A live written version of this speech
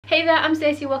Hey there, I'm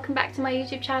Stacey, welcome back to my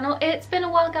YouTube channel. It's been a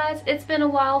while guys, it's been a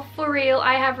while, for real,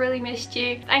 I have really missed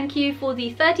you. Thank you for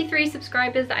the 33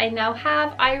 subscribers that I now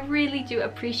have. I really do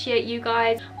appreciate you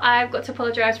guys. I've got to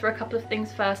apologise for a couple of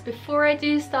things first. Before I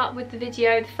do start with the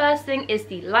video, the first thing is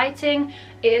the lighting.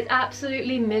 It is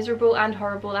absolutely miserable and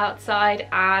horrible outside,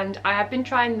 and I have been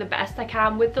trying the best I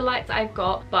can with the lights I've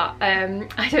got, but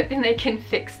I don't think they can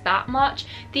fix that much.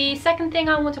 The second thing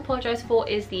I want to apologise for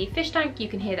is the fish tank. You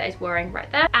can hear that is whirring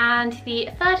right there. And the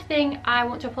third thing I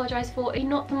want to apologise for is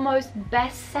not the most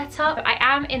best setup. I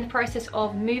am in the process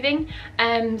of moving,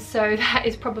 so that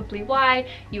is probably why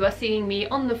you are seeing me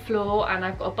on the floor and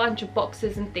I've got a bunch of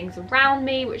boxes and things around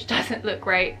me, which doesn't look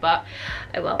great, but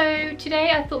oh well. So today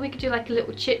I thought we could do like a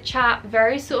little chit chat,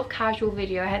 very sort of casual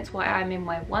video, hence why I'm in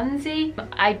my onesie.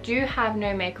 I do have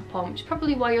no makeup on, which is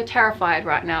probably why you're terrified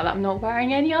right now that I'm not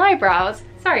wearing any eyebrows.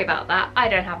 Sorry about that, I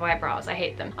don't have eyebrows, I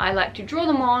hate them. I like to draw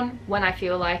them on when I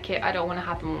feel like it. I don't want to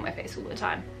have them on my face all the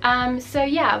time. So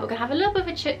yeah, we're gonna have a little bit of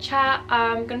a chit chat.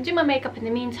 I'm gonna do my makeup in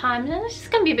the meantime, and it's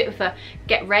just gonna be a bit of a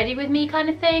get ready with me kind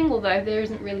of thing, although there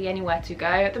isn't really anywhere to go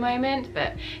at the moment.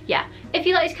 But yeah, if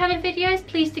you like these kind of videos,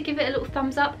 please do give it a little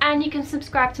thumbs up, and you can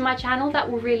subscribe to my channel,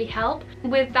 that will really help.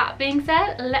 With that being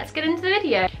said, let's get into the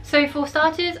video. So for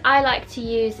starters, I like to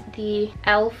use the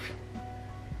e.l.f.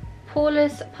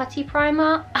 Poreless Putty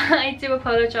Primer. I do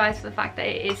apologise for the fact that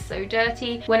it is so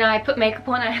dirty. When I put makeup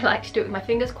on, I like to do it with my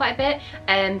fingers quite a bit,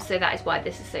 and so that is why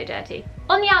this is so dirty.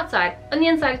 On the outside, on the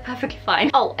inside it's perfectly fine.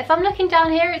 Oh, if I'm looking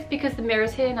down here, it's because the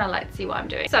mirror's here and I like to see what I'm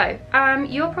doing. So,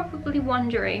 you're probably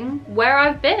wondering where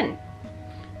I've been.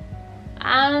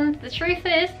 And the truth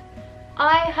is,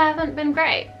 I haven't been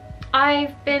great.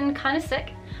 I've been kind of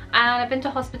sick, and I've been to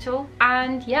hospital,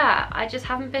 and yeah, I just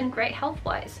haven't been great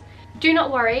health-wise. Do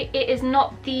not worry, it is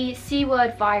not the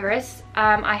C-word virus.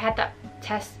 I had that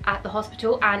test at the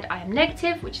hospital and I am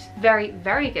negative, which is very,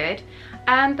 very good.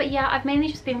 But yeah, I've mainly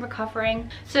just been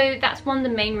recovering. So that's one of the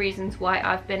main reasons why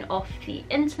I've been off the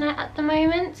internet at the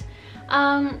moment.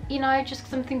 You know, just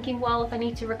because I'm thinking, well, if I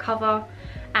need to recover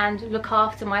and look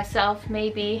after myself,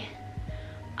 maybe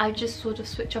I just sort of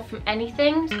switch off from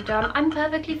anything. And I'm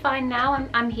perfectly fine now,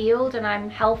 I'm healed and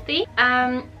I'm healthy.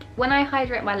 When I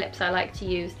hydrate my lips, I like to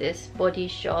use this Body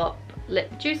Shop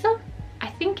lip juicer. I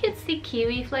think it's the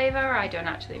kiwi flavour, I don't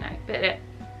actually know, but it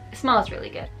smells really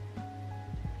good.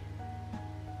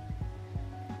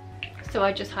 So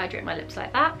I just hydrate my lips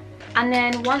like that. And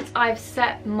then once I've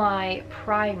set my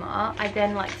primer, I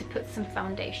then like to put some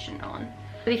foundation on.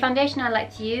 The foundation I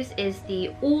like to use is the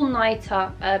All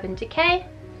Nighter Urban Decay,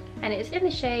 and it's in the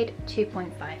shade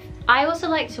 2.5. I also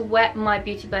like to wet my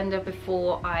beauty blender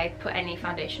before I put any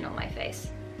foundation on my face.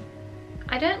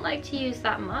 I don't like to use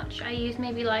that much. I use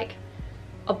maybe like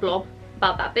a blob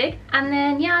about that big, and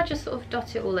then yeah, I just sort of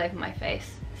dot it all over my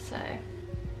face. So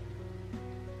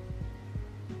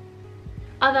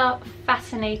other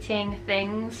fascinating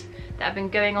things that have been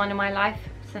going on in my life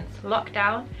since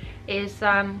lockdown is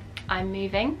I'm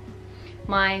moving.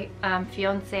 My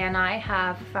fiance and I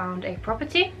have found a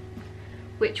property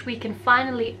which we can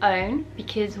finally own,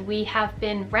 because we have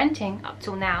been renting up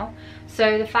till now.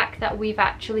 So the fact that we've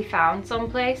actually found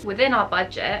someplace within our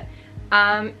budget,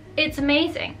 it's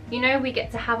amazing. You know, we get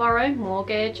to have our own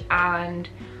mortgage and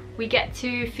we get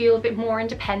to feel a bit more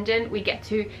independent. We get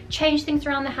to change things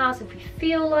around the house if we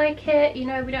feel like it. You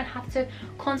know, we don't have to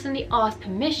constantly ask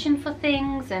permission for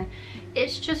things, and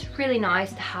it's just really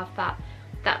nice to have that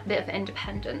bit of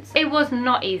independence. It was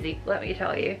not easy, let me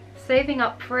tell you. Saving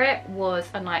up for it was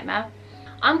a nightmare.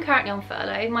 I'm currently on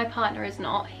furlough, my partner is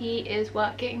not. He is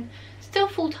working still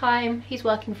full-time, he's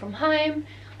working from home.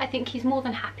 I think he's more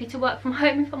than happy to work from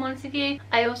home, if I'm honest with you.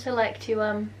 I also like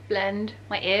to blend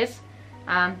my ears,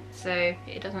 so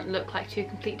it doesn't look like two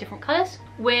complete different colours.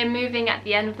 We're moving at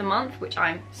the end of the month, which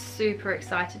I'm super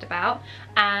excited about,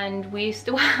 and we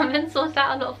still haven't sorted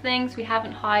out a lot of things. We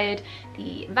haven't hired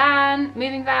the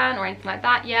moving van or anything like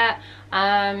that yet.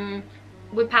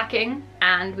 We're packing,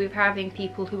 and we're having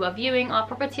people who are viewing our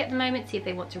property at the moment see if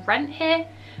they want to rent here.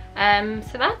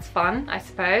 So that's fun, I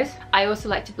suppose. I also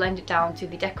like to blend it down to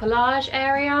the décollage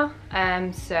area,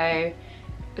 so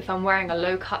if I'm wearing a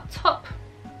low-cut top,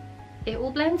 it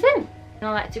all blends in. And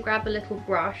I like to grab a little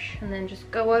brush and then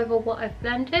just go over what I've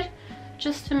blended,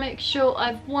 just to make sure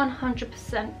I've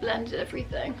 100% blended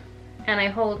everything. And I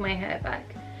hold my hair back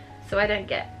so I don't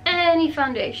get any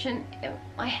foundation in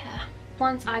my hair.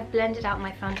 Once I've blended out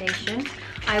my foundation,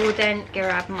 I will then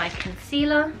grab my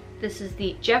concealer. This is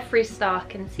the Jeffree Star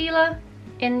concealer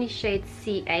in the shade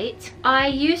C8. I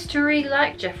used to really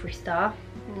like Jeffree Star.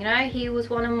 You know, he was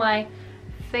one of my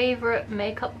favorite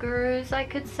makeup gurus, I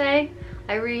could say.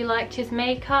 I really liked his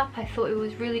makeup. I thought it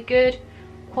was really good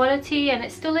quality, and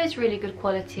it still is really good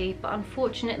quality, but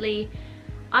unfortunately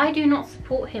I do not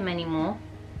support him anymore.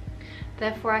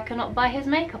 Therefore I cannot buy his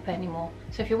makeup anymore.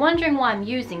 So if you're wondering why I'm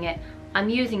using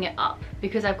it up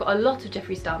because I've got a lot of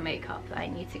Jeffree Star makeup that I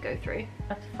need to go through.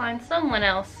 I have to find someone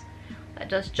else that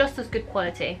does just as good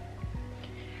quality.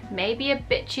 Maybe a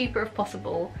bit cheaper if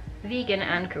possible, vegan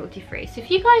and cruelty free. So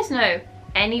if you guys know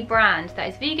any brand that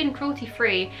is vegan, cruelty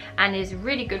free and is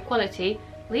really good quality,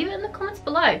 leave it in the comments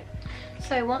below.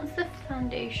 So once the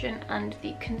foundation and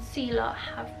the concealer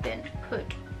have been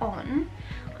put on,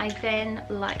 I then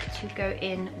like to go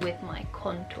in with my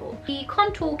contour. The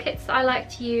contour kits that I like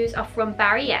to use are from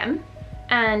GRWM,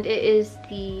 and it is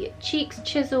the Cheeks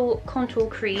Chisel Contour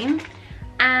Cream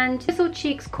and Chisel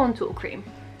Cheeks Contour Cream.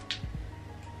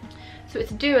 So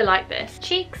it's a duo like this.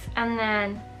 Cheeks, and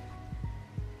then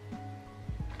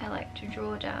I like to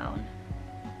draw down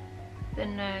the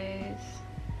nose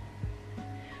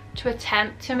to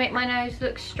attempt to make my nose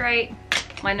look straight.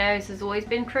 My nose has always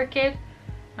been crooked.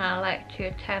 I like to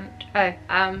attempt,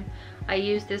 I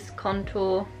use this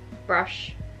contour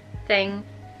brush thing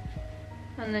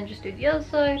and then just do the other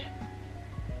side.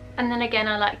 And then again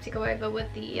I like to go over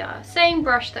with the same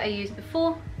brush that I used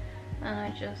before, and I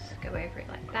just go over it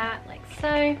like that, like so.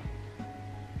 I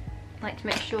like to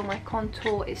make sure my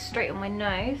contour is straight on my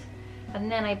nose,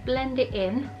 and then I blend it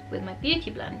in with my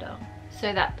beauty blender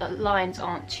so that the lines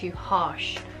aren't too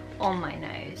harsh on my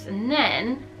nose. And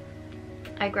then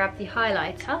I grab the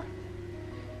highlighter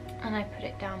and I put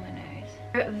it down my nose.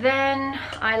 Then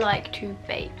I like to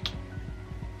bake.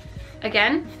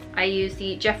 Again, I use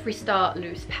the Jeffree Star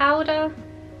loose powder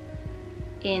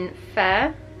in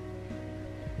Fair,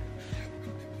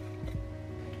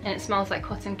 and it smells like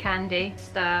cotton candy.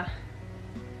 Just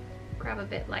grab a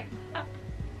bit like that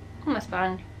on my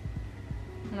sponge,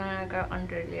 and then I go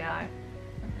under the eye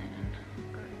and then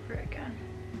go over it again.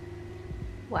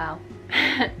 Wow.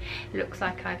 Looks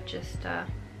like I've just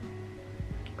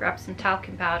grabbed some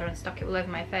talcum powder and stuck it all over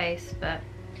my face, but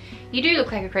you do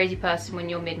look like a crazy person when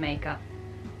you're mid-makeup.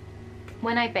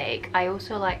 When I bake, I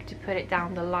also like to put it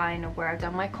down the line of where I've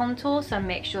done my contour, so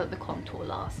make sure that the contour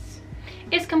lasts.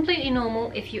 It's completely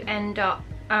normal if you end up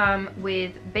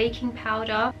with baking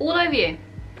powder all over you,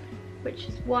 which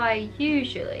is why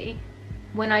usually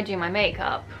when I do my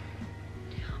makeup,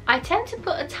 I tend to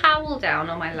put a towel down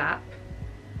on my lap,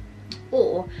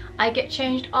 or I get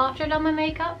changed after I've done my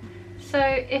makeup. So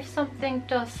if something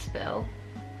does spill,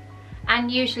 and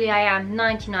usually I am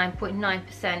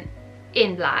 99.9%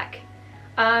 in black,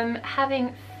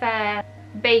 having Fair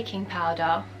baking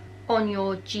powder on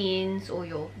your jeans or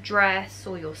your dress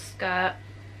or your skirt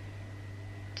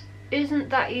isn't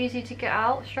that easy to get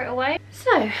out straight away.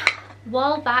 So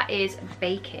while that is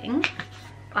baking,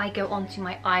 I go on to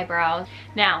my eyebrows.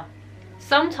 Now,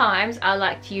 sometimes I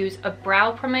like to use a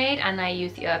brow pomade and I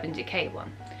use the Urban Decay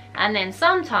one. And then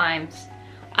sometimes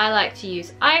I like to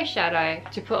use eyeshadow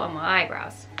to put on my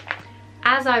eyebrows.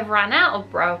 As I've run out of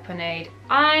brow pomade,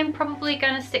 I'm probably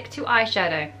going to stick to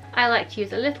eyeshadow. I like to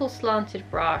use a little slanted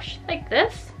brush like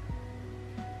this,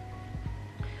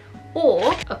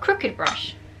 or a crooked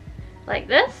brush like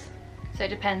this. So it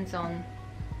depends on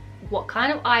what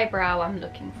kind of eyebrow I'm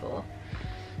looking for.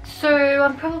 So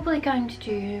I'm probably going to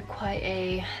do quite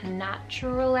a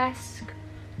natural-esque,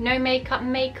 no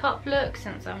makeup look,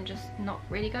 since I'm just not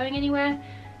really going anywhere.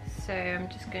 So I'm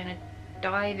just going to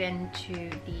dive into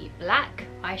the black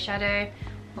eyeshadow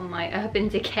on my Urban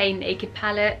Decay Naked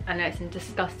palette. I know it's in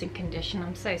disgusting condition,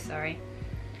 I'm so sorry.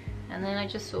 And then I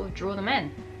just sort of draw them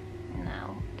in.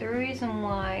 Now, the reason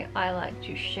why I like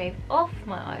to shave off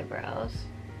my eyebrows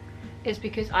is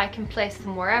because I can place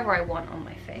them wherever I want on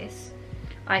my face.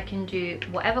 I can do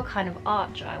whatever kind of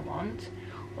arch I want,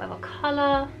 whatever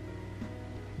colour,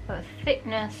 whatever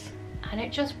thickness, and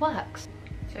it just works.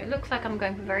 So it looks like I'm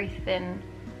going for very thin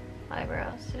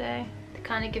eyebrows today. They're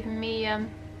kind of giving me, I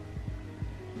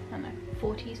don't know,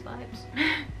 40s vibes.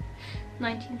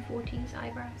 1940s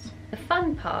eyebrows. The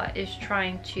fun part is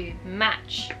trying to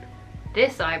match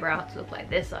this eyebrow to look like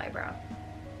this eyebrow.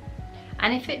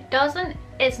 And if it doesn't,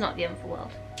 it's not the end of the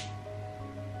world.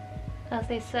 As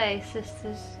they say,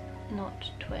 sisters, not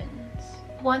twins.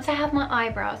 Once I have my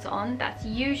eyebrows on, that's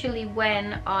usually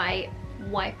when I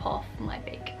wipe off my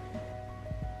bake.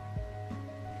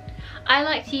 I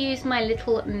like to use my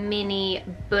little mini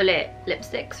bullet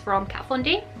lipsticks from Kat Von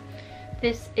D.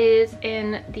 This is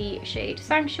in the shade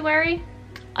Sanctuary.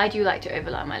 I do like to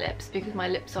overline my lips because my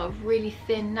lips are really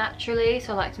thin naturally,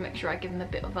 so I like to make sure I give them a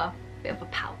bit of a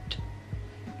pout.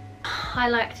 I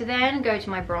like to then go to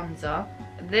my bronzer.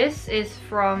 This is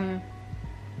from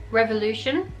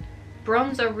Revolution,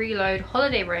 Bronzer Reload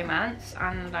Holiday Romance,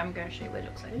 and I'm going to show you what it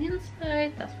looks like on the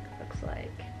inside. That's what it looks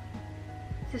like.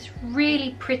 It's this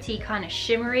really pretty kind of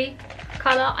shimmery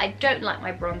colour. I don't like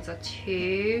my bronzer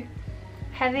too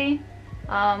heavy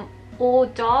or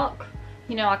dark.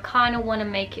 You know, I kind of want to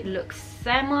make it look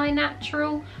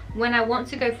semi-natural. When I want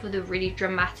to go for the really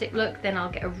dramatic look, then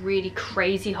I'll get a really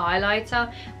crazy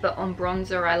highlighter, but on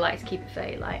bronzer I like to keep it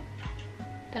fairly light.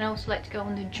 Then I also like to go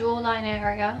on the jawline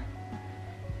area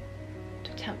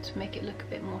to attempt to make it look a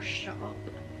bit more sharp,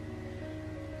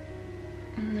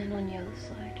 and then on the other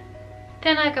side.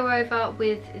 Then I go over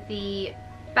with the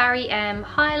Barry M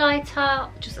highlighter,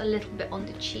 just a little bit on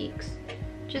the cheeks,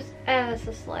 just ever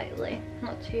so slightly,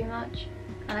 not too much.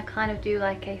 And I kind of do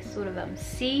like a sort of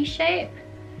C shape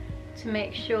to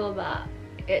make sure that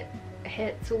it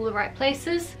hits all the right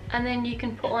places. And then you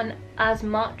can put on as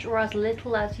much or as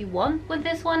little as you want with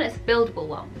this one. It's a buildable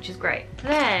one, which is great.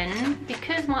 Then,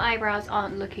 because my eyebrows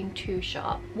aren't looking too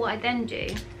sharp, what I then do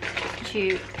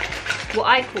to what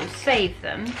I call save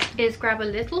them is grab a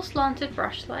little slanted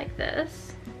brush like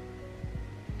this.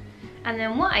 And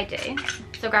then what I do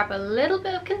is I grab a little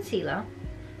bit of concealer,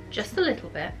 just a little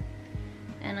bit,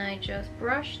 and I just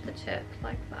brush the tip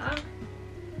like that,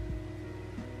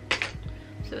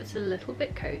 so it's a little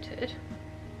bit coated.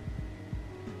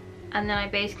 And then I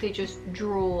basically just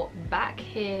draw back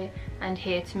here and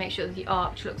here to make sure that the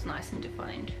arch looks nice and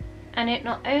defined. And it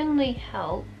not only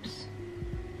helps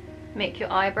make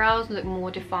your eyebrows look more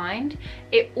defined,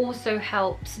 it also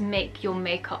helps make your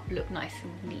makeup look nice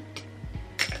and neat.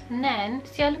 And then,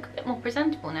 see, I look a bit more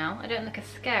presentable now. I don't look as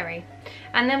scary.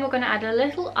 And then we're going to add a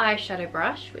little eyeshadow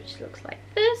brush, which looks like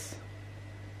this.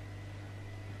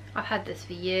 I've had this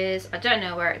for years. I don't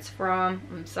know where it's from.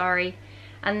 I'm sorry.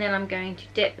 And then I'm going to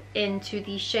dip into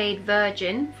the shade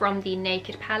Virgin from the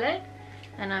Naked palette.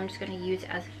 And I'm just going to use it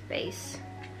as a base.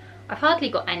 I've hardly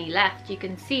got any left. You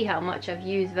can see how much I've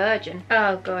used Virgin.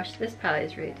 Oh gosh, this palette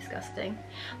is really disgusting.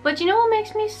 But you know what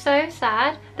makes me so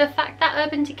sad? The fact that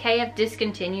Urban Decay have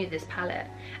discontinued this palette.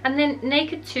 And then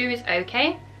Naked 2 is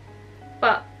okay,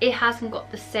 but it hasn't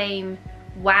got the same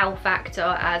wow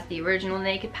factor as the original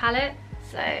Naked palette.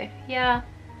 So yeah,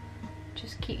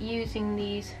 just keep using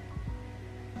these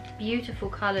beautiful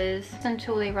colours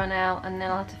until they run out, and then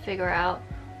I'll have to figure out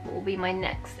what will be my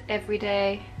next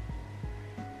everyday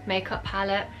makeup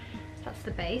palette. That's the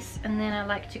base. And then I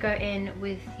like to go in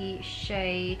with the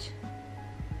shade,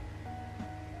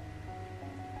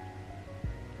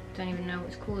 don't even know what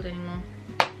it's called anymore.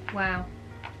 Wow,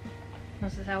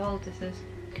 this is how old this is.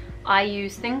 I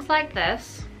use things like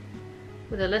this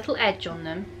with a little edge on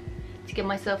them to give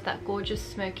myself that gorgeous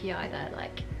smoky eye that I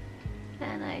like.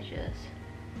 And I just,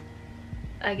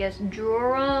 I guess,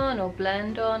 draw on or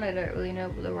blend on. I don't really know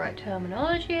what the right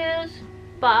terminology is,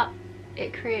 but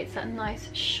it creates that nice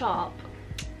sharp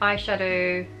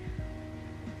eyeshadow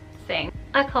thing.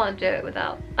 I can't do it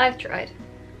without, I've tried.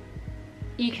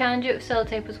 You can do it with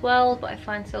sellotape as well, but I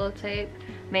find sellotape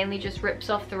mainly just rips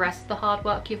off the rest of the hard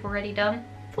work you've already done.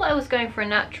 Thought I was going for a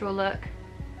natural look.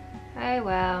 Oh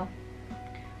well,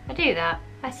 I do that.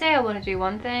 I say I want to do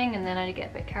one thing and then I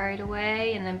get a bit carried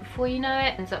away, and then before you know it,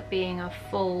 it ends up being a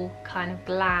full kind of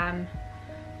glam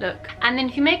look. And then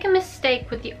if you make a mistake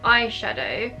with the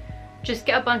eyeshadow, just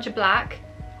get a bunch of black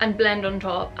and blend on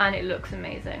top and it looks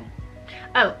amazing.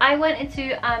 Oh, I went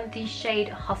into the shade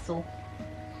Hustle,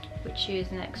 which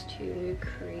is next to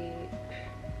Creep.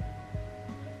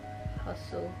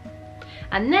 Hustle.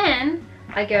 And then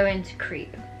I go into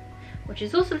Creep, which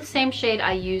is also the same shade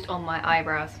I used on my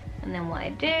eyebrows. And then what I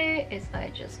do is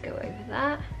I just go over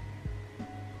that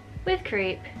with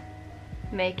Creep,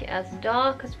 make it as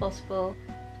dark as possible.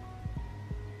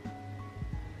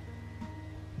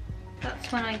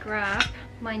 That's when I grab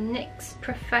my NYX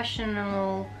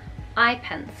Professional eye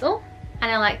pencil, and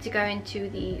I like to go into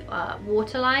the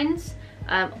waterlines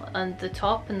on the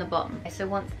top and the bottom. So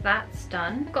once that's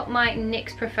done, I've got my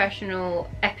NYX Professional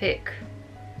Epic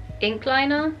ink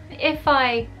liner. If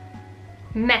I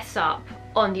mess up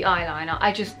on the eyeliner,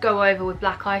 I just go over with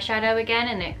black eyeshadow again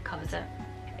and it covers it.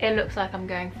 It looks like I'm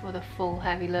going for the full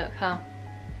heavy look, huh?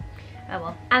 Oh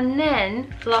well. And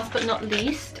then, last but not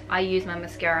least, I use my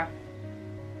mascara.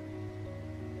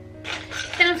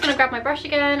 Then I'm just going to grab my brush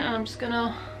again and I'm just going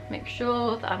to make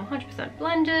sure that I'm 100%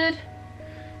 blended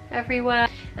everywhere.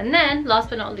 And then, last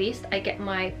but not least, I get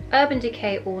my Urban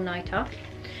Decay All Nighter,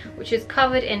 which is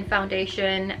covered in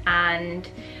foundation and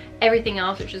everything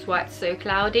else, which is why it's so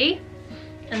cloudy.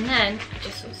 And then I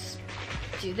just sort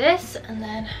of do this and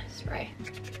then spray.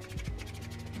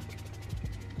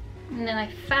 And then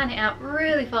I fan it out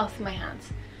really fast with my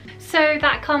hands. So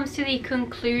that comes to the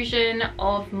conclusion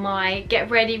of my get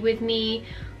ready with me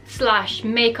 /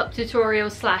 makeup tutorial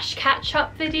 / catch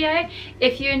up video.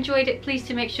 If you enjoyed it, please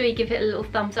do make sure you give it a little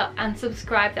thumbs up and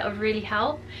subscribe. That would really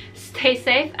help. Stay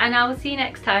safe and I will see you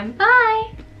next time.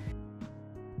 Bye.